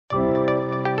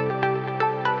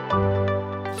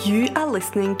You are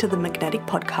listening to the Magnetic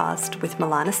Podcast with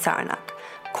Milana Saranak,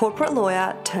 corporate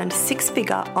lawyer turned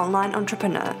six-figure online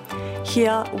entrepreneur.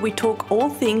 Here we talk all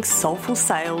things soulful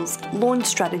sales, launch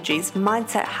strategies,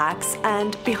 mindset hacks,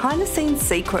 and behind-the-scenes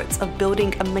secrets of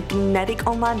building a magnetic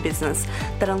online business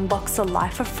that unlocks a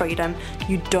life of freedom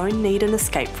you don't need an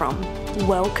escape from.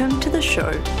 Welcome to the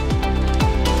show.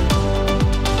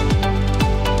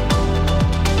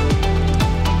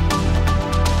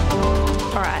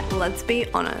 Let's be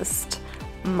honest,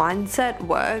 mindset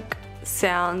work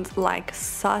sounds like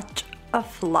such a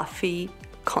fluffy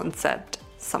concept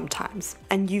sometimes.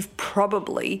 And you've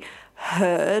probably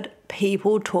heard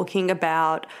people talking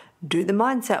about do the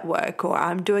mindset work or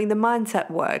I'm doing the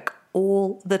mindset work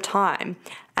all the time.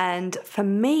 And for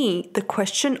me, the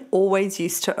question always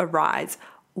used to arise,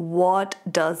 what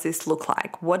does this look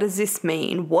like? What does this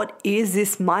mean? What is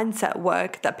this mindset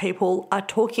work that people are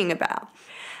talking about?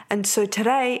 And so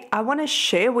today I want to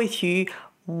share with you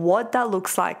what that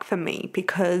looks like for me,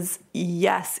 because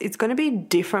yes, it's going to be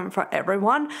different for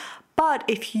everyone. But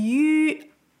if you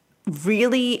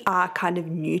really are kind of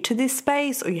new to this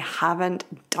space, or you haven't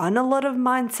done a lot of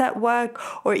mindset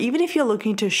work, or even if you're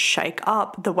looking to shake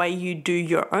up the way you do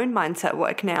your own mindset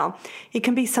work now, it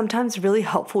can be sometimes really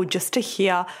helpful just to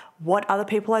hear what other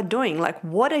people are doing. Like,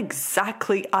 what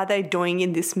exactly are they doing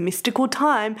in this mystical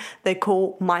time they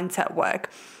call mindset work?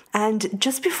 And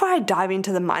just before I dive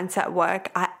into the mindset work,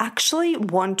 I actually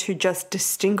want to just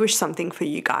distinguish something for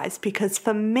you guys, because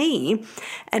for me,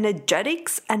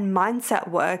 energetics and mindset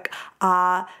work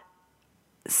are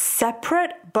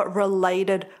separate but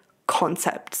related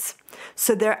concepts.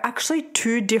 So they're actually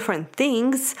two different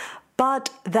things, but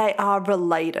they are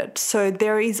related. So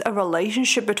there is a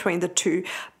relationship between the two,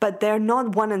 but they're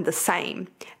not one and the same.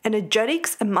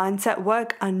 Energetics and mindset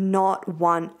work are not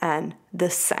one and the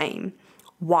same.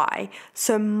 Why?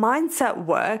 So mindset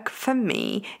work for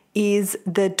me is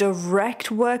the direct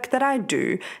work that I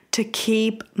do to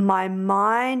keep my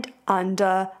mind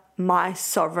under my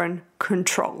sovereign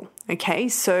control. Okay,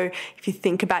 so if you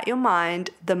think about your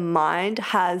mind, the mind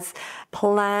has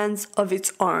plans of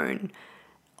its own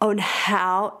on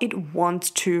how it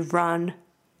wants to run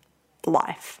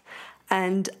life.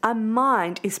 And our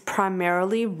mind is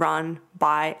primarily run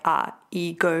by our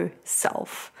ego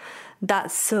self.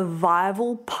 That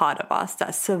survival part of us,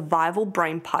 that survival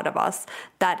brain part of us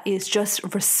that is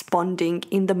just responding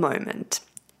in the moment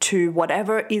to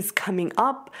whatever is coming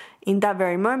up in that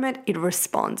very moment, it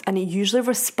responds. And it usually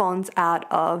responds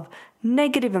out of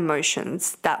negative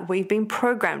emotions that we've been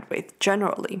programmed with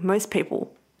generally. Most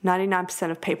people, 99%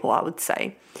 of people, I would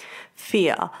say.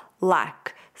 Fear,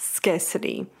 lack,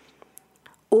 scarcity,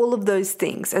 all of those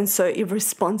things. And so it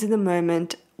responds in the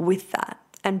moment with that.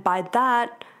 And by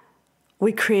that,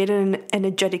 we created an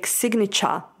energetic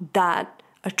signature that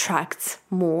attracts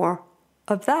more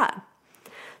of that.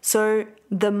 So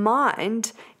the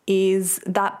mind is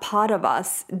that part of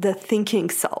us, the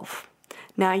thinking self.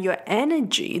 Now your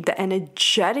energy, the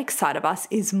energetic side of us,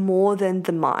 is more than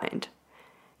the mind.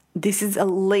 This is at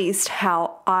least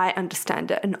how I understand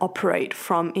it and operate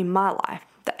from in my life.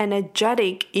 The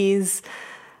energetic is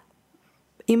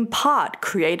in part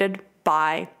created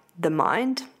by the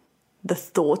mind, the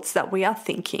thoughts that we are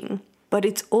thinking, but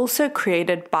it's also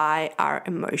created by our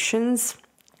emotions.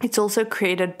 It's also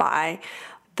created by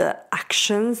the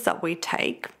actions that we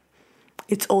take.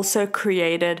 It's also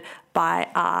created by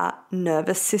our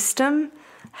nervous system,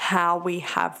 how we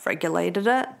have regulated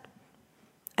it,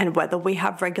 and whether we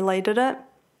have regulated it,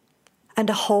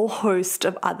 and a whole host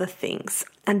of other things.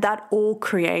 And that all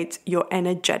creates your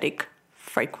energetic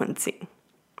frequency.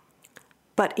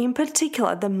 But in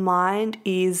particular, the mind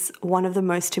is one of the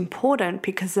most important,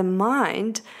 because the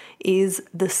mind is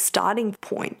the starting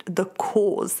point, the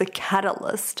cause, the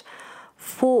catalyst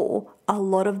for a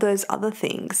lot of those other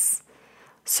things.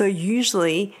 So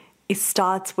usually it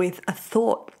starts with a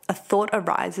thought. A thought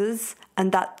arises,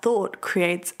 and that thought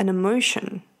creates an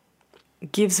emotion,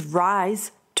 gives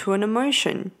rise to an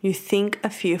emotion. You think a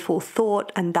fearful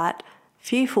thought, and that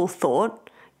fearful thought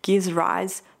gives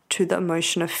rise to the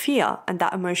emotion of fear, and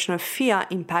that emotion of fear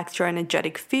impacts your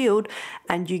energetic field,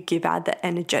 and you give out the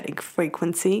energetic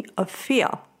frequency of fear.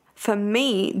 For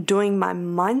me, doing my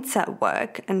mindset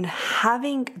work and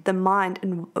having the mind,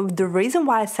 and the reason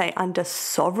why I say under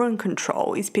sovereign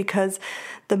control is because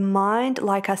the mind,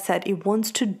 like I said, it wants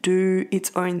to do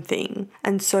its own thing.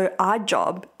 And so our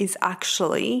job is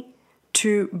actually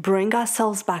to bring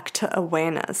ourselves back to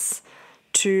awareness,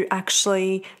 to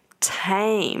actually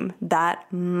tame that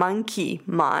monkey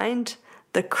mind,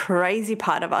 the crazy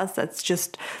part of us that's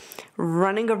just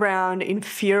running around in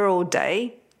fear all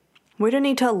day, We don't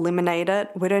need to eliminate it.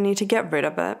 We don't need to get rid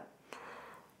of it.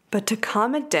 But to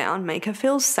calm it down, make it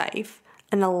feel safe,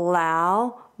 and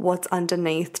allow what's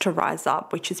underneath to rise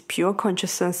up, which is pure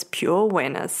consciousness, pure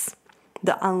awareness,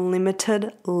 the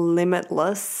unlimited,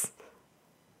 limitless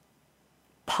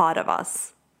part of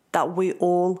us that we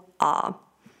all are.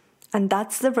 And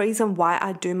that's the reason why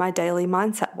I do my daily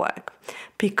mindset work,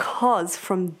 because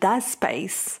from that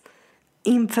space,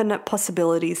 infinite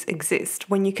possibilities exist.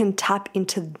 When you can tap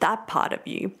into that part of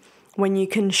you, when you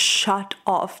can shut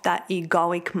off that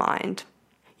egoic mind,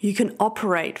 you can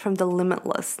operate from the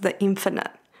limitless, the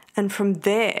infinite. And from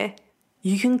there,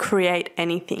 you can create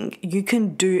anything. You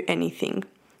can do anything.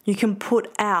 You can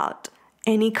put out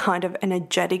any kind of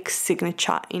energetic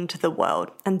signature into the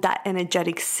world. And that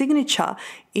energetic signature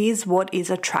is what is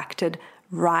attracted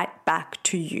right back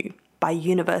to you by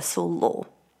universal law.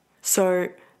 So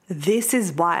this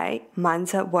is why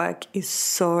mindset work is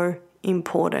so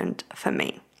important for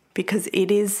me, because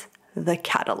it is the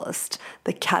catalyst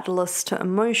to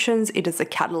emotions. It is a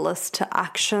catalyst to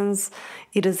actions.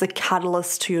 It is a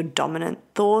catalyst to your dominant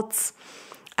thoughts.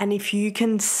 And if you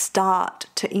can start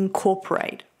to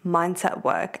incorporate mindset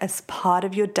work as part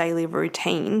of your daily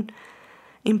routine,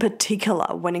 in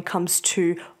particular when it comes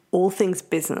to all things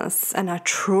business, and I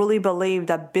truly believe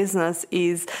that business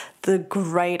is the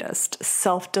greatest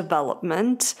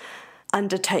self-development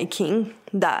undertaking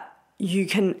that you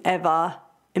can ever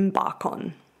embark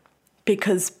on.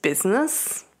 Because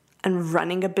business and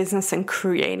running a business and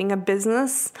creating a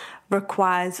business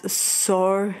requires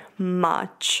so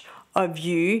much of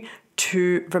you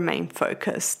to remain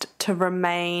focused, to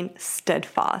remain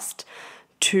steadfast,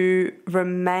 to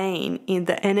remain in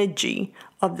the energy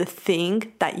of the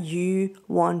thing that you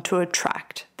want to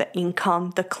attract, the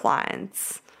income, the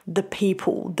clients, the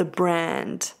people, the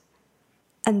brand.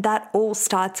 And that all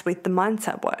starts with the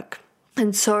mindset work.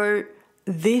 And so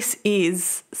this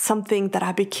is something that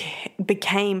I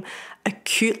became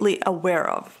acutely aware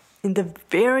of in the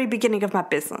very beginning of my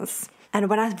business. And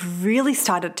when I really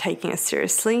started taking it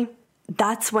seriously,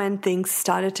 that's when things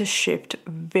started to shift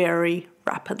very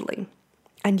rapidly.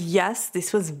 And yes,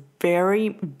 this was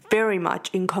very, very much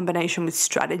in combination with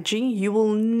strategy. You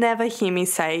will never hear me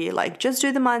say, like, just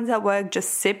do the mindset work,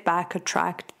 just sit back,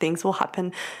 attract, things will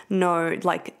happen. No,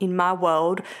 like in my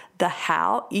world, the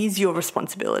how is your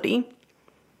responsibility.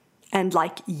 And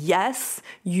like, yes,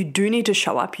 you do need to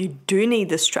show up. You do need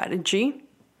the strategy,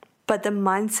 but the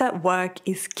mindset work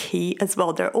is key as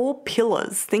well. They're all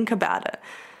pillars. Think about it.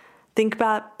 Think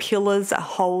about pillars that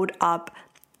hold up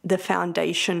the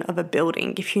foundation of a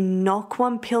building. If you knock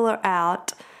one pillar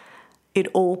out, it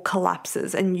all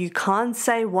collapses, and you can't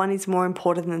say one is more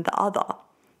important than the other.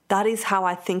 That is how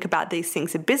I think about these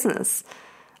things in business.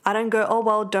 I don't go, oh,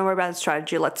 well, don't worry about the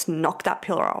strategy. Let's knock that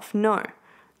pillar off. No,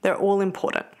 they're all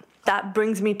important. That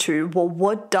brings me to, well,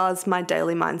 what does my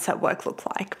daily mindset work look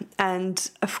like? And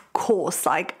of course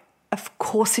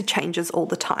it changes all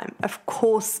the time. Of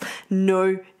course,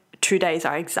 no 2 days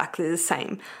are exactly the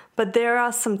same. But there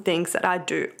are some things that I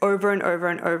do over and over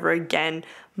and over again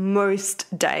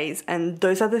most days. And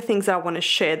those are the things that I want to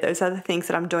share. Those are the things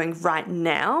that I'm doing right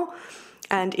now.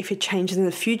 And if it changes in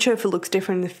the future, if it looks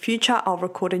different in the future, I'll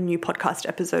record a new podcast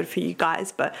episode for you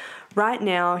guys. But right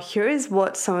now, here is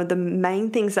what some of the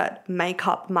main things that make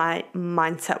up my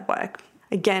mindset work.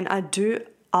 Again, I do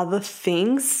other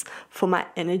things for my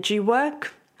energy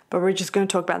work, but we're just going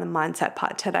to talk about the mindset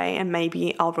part today, and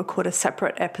maybe I'll record a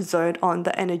separate episode on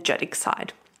the energetic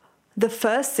side. The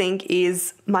first thing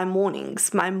is my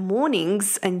mornings. My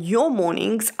mornings and your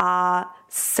mornings are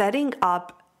setting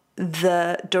up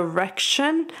the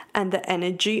direction and the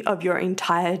energy of your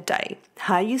entire day.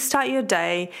 How you start your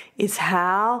day is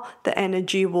how the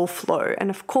energy will flow. And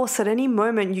of course, at any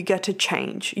moment you get to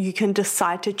change. You can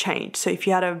decide to change. So if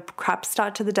you had a crap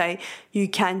start to the day, you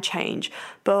can change.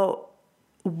 But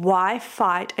why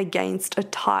fight against a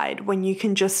tide when you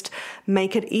can just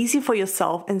make it easy for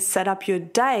yourself and set up your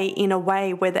day in a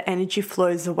way where the energy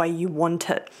flows the way you want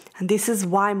it? And this is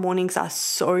why mornings are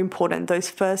so important,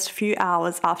 those first few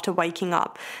hours after waking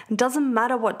up. It doesn't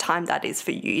matter what time that is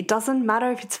for you. It doesn't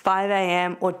matter if it's 5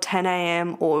 a.m. or 10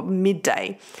 a.m. or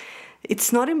midday.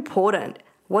 It's not important.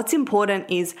 What's important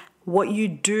is what you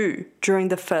do during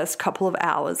the first couple of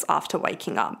hours after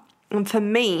waking up. And for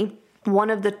me,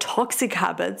 one of the toxic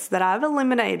habits that I've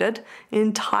eliminated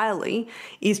entirely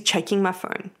is checking my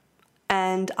phone.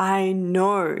 And I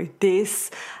know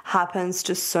this happens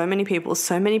to so many people.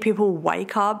 So many people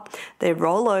wake up, they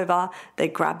roll over, they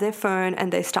grab their phone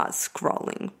and they start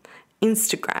scrolling.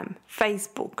 Instagram,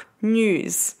 Facebook,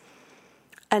 news.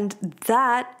 And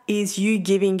that is you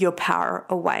giving your power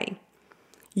away.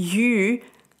 You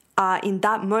are in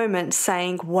that moment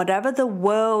saying whatever the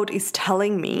world is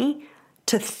telling me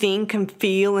to think and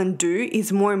feel and do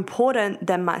is more important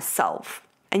than myself.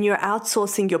 And you're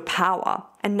outsourcing your power.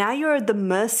 And now you're at the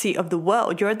mercy of the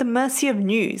world. You're at the mercy of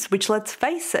news, which, let's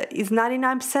face it, is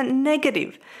 99%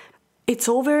 negative. It's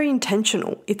all very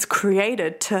intentional. It's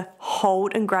created to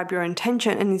hold and grab your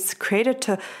attention, and it's created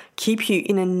to keep you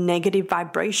in a negative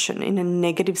vibration, in a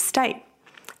negative state.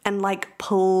 And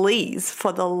please,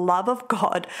 for the love of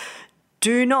God,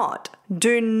 do not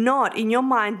in your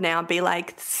mind now be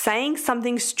saying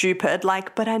something stupid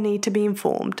but I need to be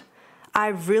informed. I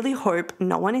really hope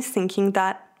no one is thinking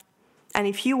that. And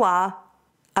if you are,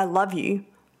 I love you.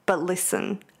 But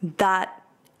listen, that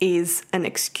is an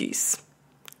excuse.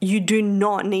 You do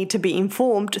not need to be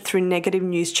informed through negative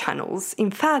news channels. In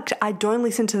fact, I don't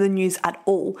listen to the news at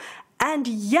all. And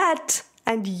yet,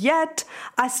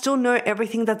 I still know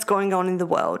everything that's going on in the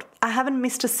world. I haven't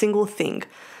missed a single thing.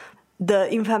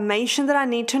 The information that I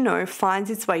need to know finds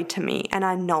its way to me, and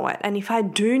I know it. And if I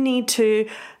do need to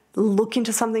look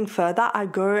into something further, I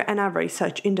go and I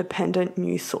research independent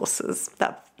news sources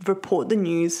that report the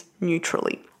news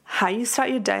neutrally. How you start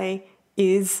your day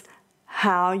is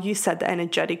how you set the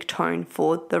energetic tone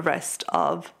for the rest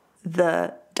of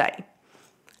the day.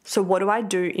 So what do I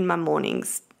do in my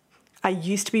mornings? I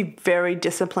used to be very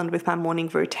disciplined with my morning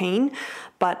routine,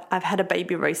 but I've had a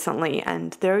baby recently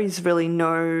and there is really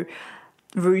no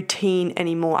routine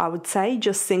anymore, I would say,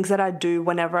 just things that I do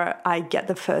whenever I get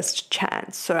the first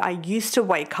chance. So I used to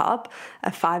wake up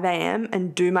at 5 a.m.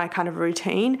 and do my kind of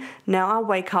routine. Now I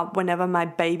wake up whenever my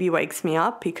baby wakes me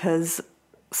up because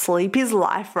sleep is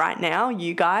life right now,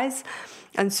 you guys.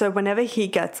 And so whenever he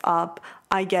gets up,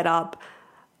 I get up,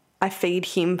 I feed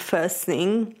him first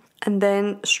thing, and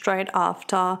then straight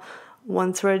after,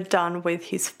 once we're done with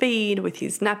his feed, with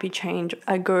his nappy change,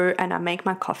 I go and I make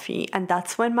my coffee, and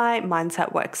that's when my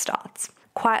mindset work starts.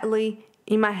 Quietly,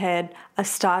 in my head, I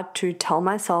start to tell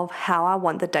myself how I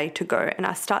want the day to go, and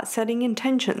I start setting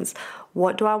intentions.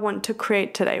 What do I want to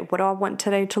create today? What do I want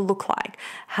today to look like?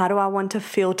 How do I want to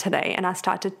feel today? And I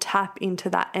start to tap into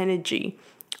that energy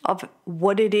of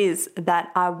what it is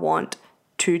that I want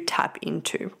to tap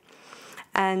into.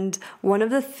 And one of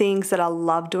the things that I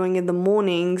love doing in the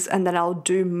mornings and that I'll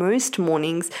do most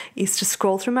mornings is to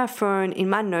scroll through my phone in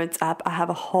my notes app. I have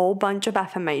a whole bunch of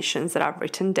affirmations that I've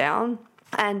written down,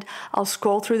 and I'll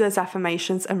scroll through those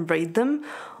affirmations and read them.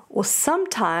 Or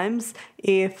sometimes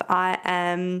if I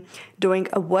am doing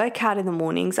a workout in the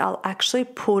mornings, I'll actually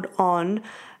put on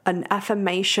an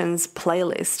affirmations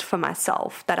playlist for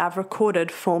myself that I've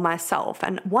recorded for myself.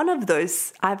 And one of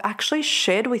those I've actually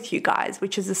shared with you guys,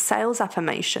 which is the sales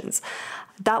affirmations.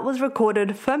 That was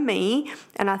recorded for me,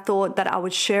 and I thought that I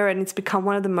would share it. And it's become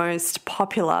one of the most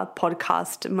popular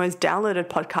podcast, most downloaded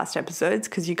podcast episodes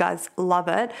because you guys love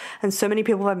it. And so many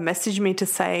people have messaged me to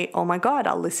say, oh my God,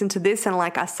 I'll listen to this, and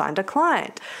I signed a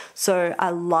client. So I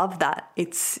love that.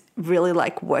 It's really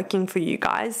working for you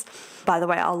guys. By the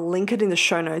way, I'll link it in the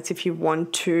show notes if you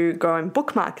want to go and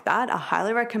bookmark that. I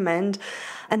highly recommend.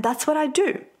 And that's what I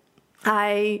do.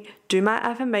 I do my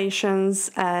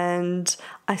affirmations and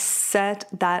I set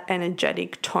that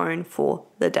energetic tone for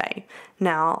the day.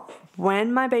 Now,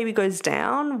 when my baby goes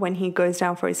down, when he goes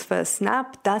down for his first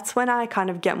nap, that's when I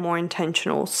kind of get more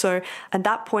intentional. So at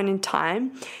that point in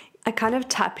time, I kind of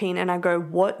tap in and I go,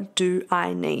 what do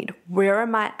I need? Where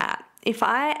am I at? If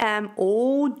I am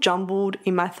all jumbled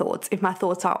in my thoughts, if my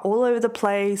thoughts are all over the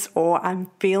place, or I'm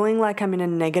feeling like I'm in a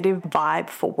negative vibe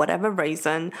for whatever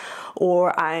reason,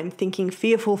 or I'm thinking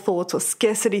fearful thoughts or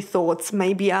scarcity thoughts,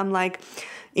 maybe I'm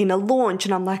in a launch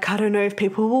and I'm I don't know if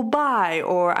people will buy,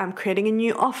 or I'm creating a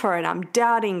new offer and I'm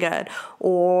doubting it,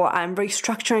 or I'm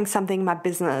restructuring something in my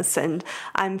business and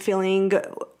I'm feeling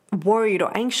worried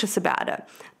or anxious about it.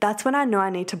 That's when I know I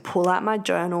need to pull out my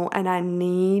journal and I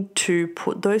need to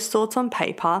put those thoughts on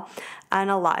paper,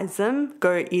 analyze them,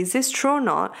 go, is this true or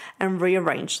not, and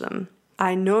rearrange them.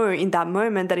 I know in that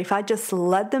moment that if I just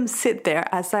let them sit there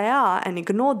as they are and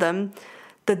ignore them,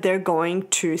 that they're going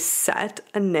to set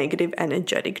a negative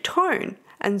energetic tone.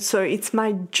 And so it's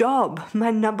my job,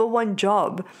 my number one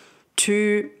job,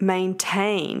 to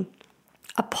maintain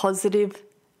a positive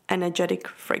energetic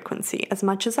frequency as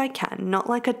much as I can, not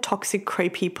a toxic,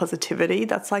 creepy positivity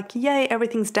that's yay,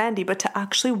 everything's dandy, but to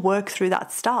actually work through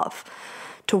that stuff,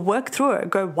 to work through it,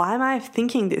 go, why am I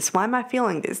thinking this? Why am I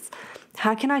feeling this?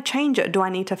 How can I change it? Do I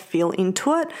need to feel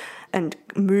into it and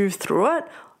move through it?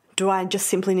 do I just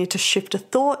simply need to shift a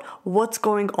thought? What's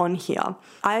going on here?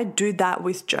 I do that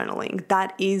with journaling.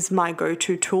 That is my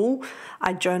go-to tool.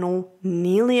 I journal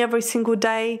nearly every single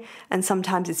day, and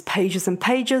sometimes it's pages and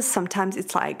pages. Sometimes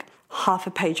it's like half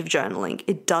a page of journaling.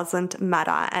 It doesn't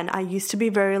matter. And I used to be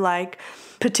very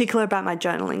particular about my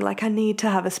journaling. I need to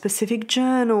have a specific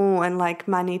journal, and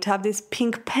I need to have this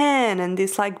pink pen and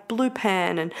this blue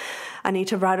pen, and I need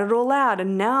to write it all out.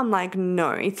 And now I'm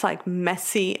no, it's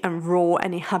messy and raw,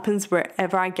 and it happens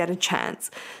wherever I get a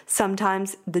chance.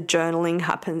 Sometimes the journaling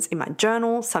happens in my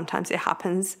journal. Sometimes it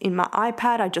happens in my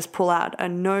iPad. I just pull out a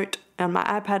note on my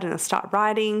iPad and I start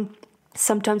writing.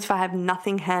 Sometimes if I have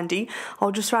nothing handy,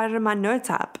 I'll just write it in my notes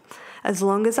app. As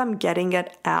long as I'm getting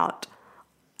it out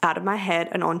of my head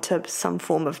and onto some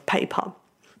form of paper.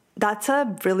 That's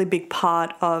a really big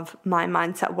part of my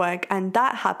mindset work, and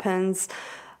that happens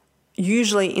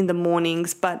usually in the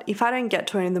mornings, but if I don't get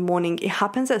to it in the morning, it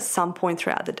happens at some point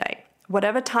throughout the day.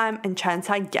 Whatever time and chance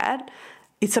I get,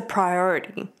 it's a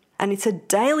priority, and it's a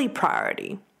daily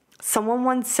priority. Someone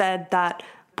once said that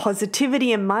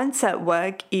positivity and mindset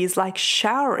work is like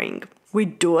showering. We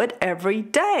do it every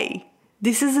day.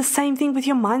 This is the same thing with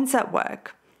your mindset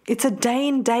work. It's a day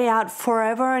in, day out,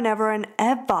 forever and ever and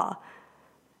ever.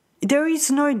 There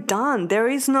is no done. There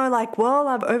is no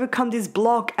I've overcome this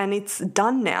block and it's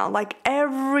done now.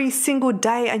 Every single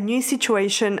day, a new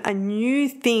situation, a new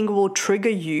thing will trigger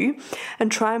you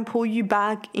and try and pull you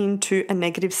back into a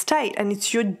negative state. And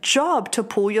it's your job to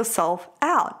pull yourself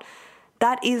out.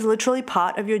 That is literally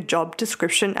part of your job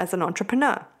description as an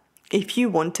entrepreneur, if you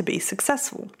want to be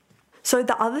successful. So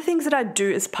the other things that I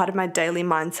do as part of my daily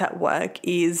mindset work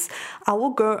is I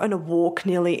will go on a walk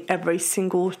nearly every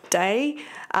single day.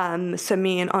 So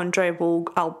me and Andre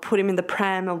I'll put him in the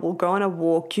pram and we'll go on a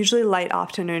walk, usually late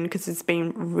afternoon because it's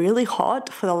been really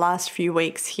hot for the last few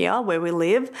weeks here where we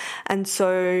live. And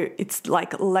so it's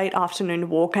late afternoon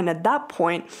walk. And at that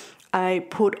point, I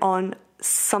put on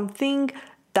something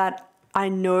that I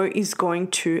know is going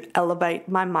to elevate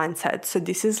my mindset. So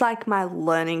this is my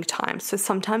learning time. So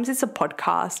sometimes it's a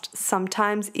podcast,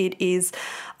 sometimes it is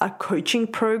a coaching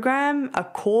program, a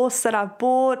course that I've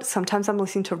bought. Sometimes I'm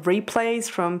listening to replays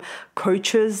from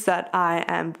coaches that I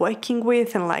am working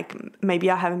with, and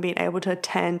maybe I haven't been able to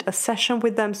attend a session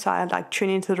with them, so I tune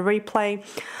into the replay.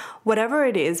 Whatever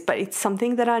it is, but it's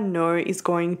something that I know is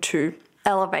going to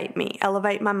elevate me,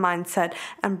 elevate my mindset,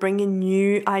 and bring in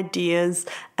new ideas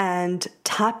and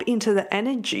tap into the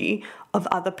energy of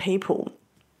other people.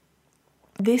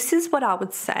 This is what I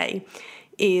would say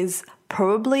is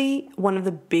probably one of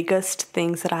the biggest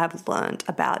things that I have learned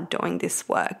about doing this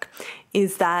work,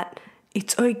 is that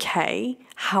it's okay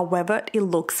however it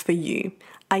looks for you.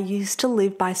 I used to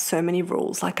live by so many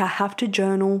rules. I have to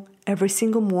journal every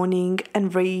single morning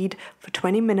and read for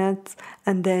 20 minutes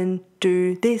and then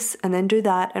do this and then do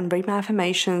that and read my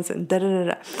affirmations and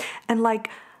da-da-da-da. And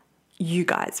you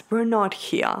guys, we're not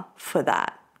here for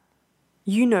that.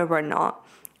 You know we're not.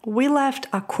 We left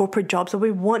our corporate jobs, or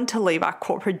we want to leave our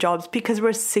corporate jobs because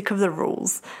we're sick of the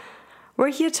rules. We're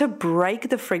here to break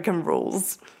the freaking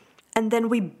rules. And then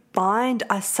we bind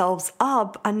ourselves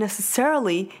up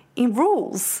unnecessarily in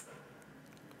rules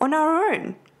on our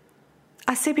own.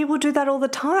 I see people do that all the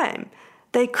time.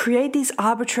 They create these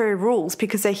arbitrary rules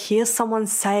because they hear someone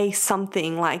say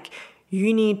something like,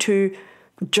 you need to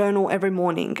journal every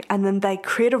morning. And then they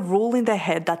create a rule in their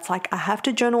head that's I have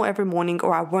to journal every morning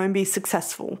or I won't be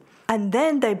successful. And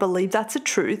then they believe that's the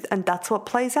truth and that's what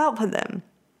plays out for them.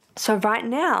 So right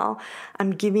now,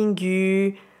 I'm giving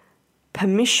you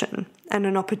permission and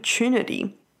an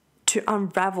opportunity to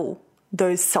unravel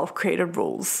those self-created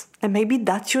rules. And maybe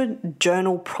that's your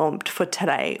journal prompt for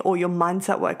today or your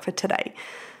mindset work for today.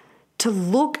 To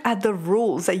look at the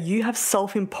rules that you have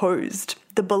self-imposed,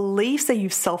 the beliefs that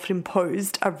you've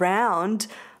self-imposed around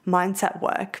mindset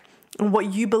work and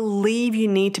what you believe you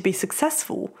need to be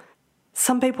successful.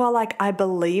 Some people are I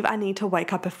believe I need to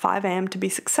wake up at 5 a.m. to be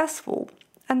successful.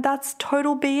 And that's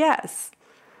total BS.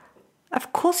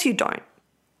 Of course you don't.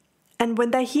 And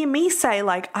when they hear me say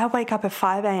I wake up at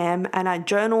 5 a.m. and I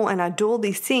journal and I do all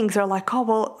these things, they're oh,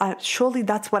 well, surely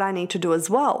that's what I need to do as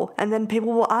well. And then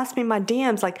people will ask me in my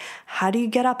DMs, how do you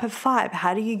get up at 5?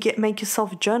 How do you make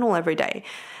yourself journal every day?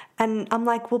 And I'm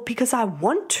well, because I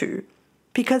want to.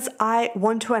 Because I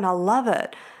want to and I love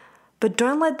it. But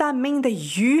don't let that mean that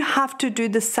you have to do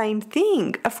the same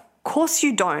thing. Of course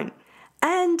you don't.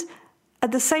 And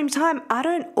at the same time, I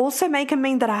don't also make it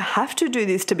mean that I have to do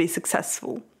this to be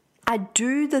successful. I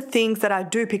do the things that I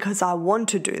do because I want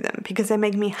to do them, because they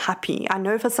make me happy. I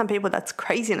know for some people that's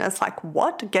craziness.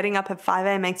 What? Getting up at 5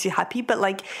 a.m. makes you happy?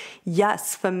 But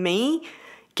yes, for me,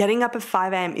 Getting up at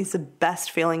 5 a.m. is the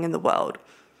best feeling in the world.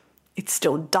 It's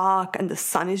still dark and the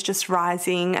sun is just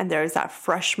rising and there is that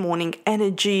fresh morning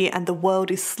energy and the world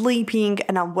is sleeping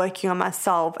and I'm working on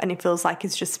myself and it feels like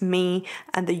it's just me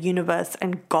and the universe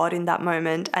and God in that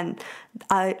moment. And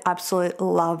I absolutely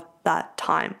love that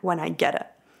time when I get it.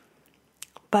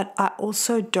 But I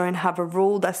also don't have a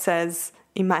rule that says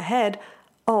in my head,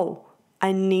 oh,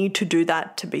 I need to do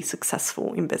that to be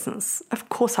successful in business. Of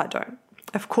course I don't.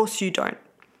 Of course you don't.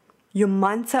 Your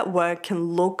mindset work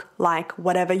can look like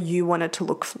whatever you want it to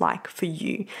look like for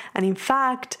you. And in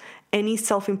fact, any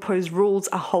self-imposed rules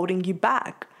are holding you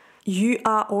back. You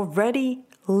are already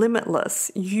limitless.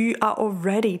 You are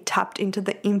already tapped into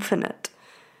the infinite.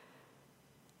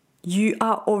 You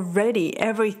are already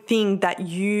everything that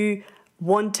you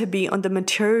want to be on the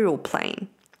material plane.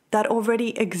 That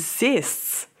already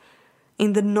exists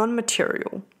in the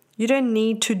non-material. You don't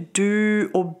need to do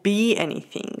or be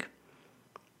anything.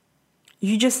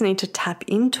 You just need to tap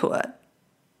into it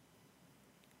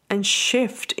and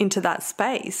shift into that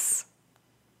space.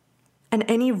 And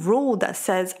any rule that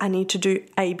says I need to do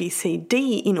A, B, C,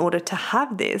 D in order to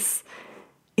have this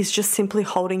is just simply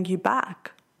holding you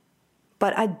back.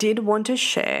 But I did want to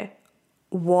share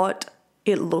what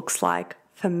it looks like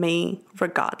for me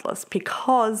regardless,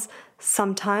 because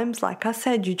sometimes, like I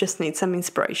said, you just need some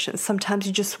inspiration. Sometimes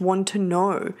you just want to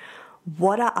know,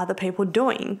 what are other people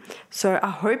doing? So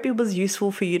I hope it was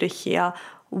useful for you to hear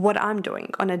what I'm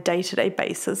doing on a day-to-day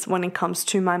basis when it comes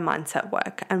to my mindset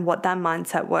work and what that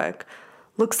mindset work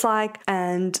looks like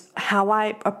and how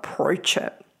I approach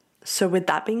it. So with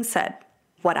that being said,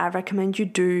 what I recommend you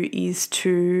do is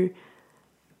to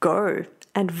go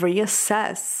and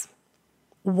reassess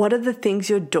what are the things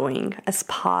you're doing as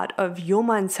part of your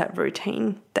mindset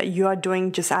routine that you are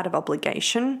doing just out of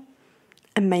obligation,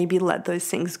 and maybe let those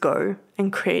things go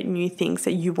and create new things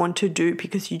that you want to do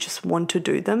because you just want to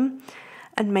do them.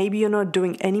 And maybe you're not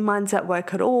doing any mindset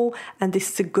work at all, and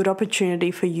this is a good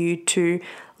opportunity for you to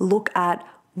look at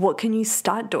what can you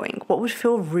start doing? What would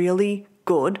feel really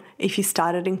good if you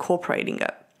started incorporating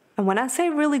it? And when I say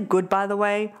really good, by the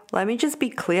way, let me just be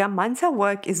clear, mindset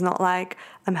work is not like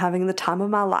I'm having the time of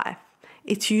my life.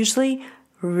 It's usually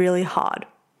really hard.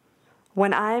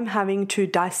 When I am having to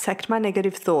dissect my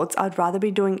negative thoughts, I'd rather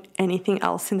be doing anything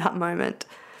else in that moment.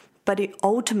 But it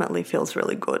ultimately feels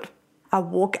really good. I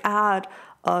walk out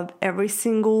of every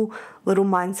single little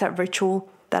mindset ritual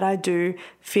that I do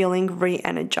feeling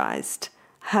re-energized,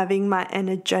 having my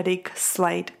energetic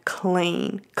slate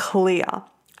clean, clear.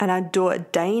 And I do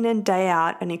it day in and day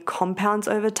out, and it compounds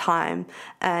over time.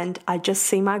 And I just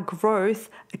see my growth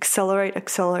accelerate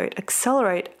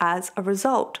as a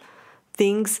result.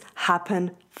 Things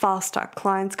happen faster.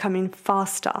 Clients come in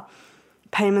faster.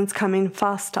 Payments come in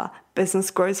faster. Business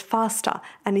grows faster.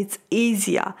 And it's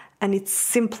easier and it's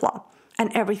simpler.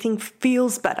 And everything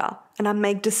feels better. And I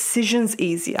make decisions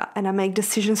easier. And I make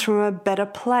decisions from a better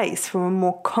place, from a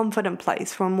more confident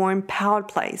place, from a more empowered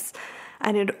place.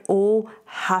 And it all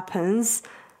happens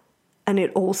and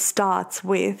it all starts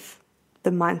with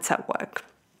the mindset work.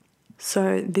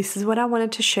 So this is what I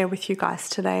wanted to share with you guys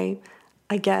today.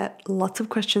 I get lots of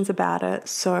questions about it,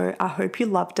 so I hope you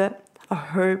loved it. I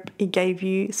hope it gave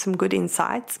you some good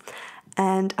insights,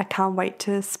 and I can't wait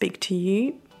to speak to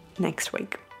you next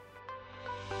week.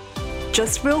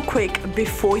 Just real quick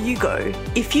before you go,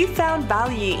 if you found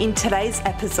value in today's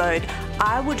episode,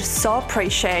 I would so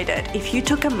appreciate it if you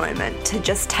took a moment to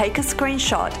just take a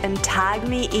screenshot and tag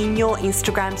me in your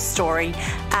Instagram story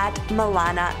at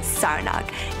Milana Sarnak.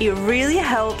 It really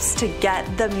helps to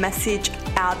get the message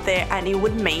out there, and it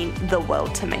would mean the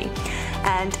world to me.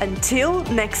 And until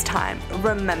next time,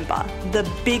 remember, the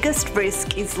biggest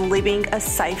risk is living a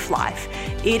safe life.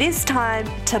 It is time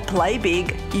to play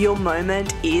big. Your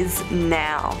moment is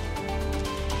now.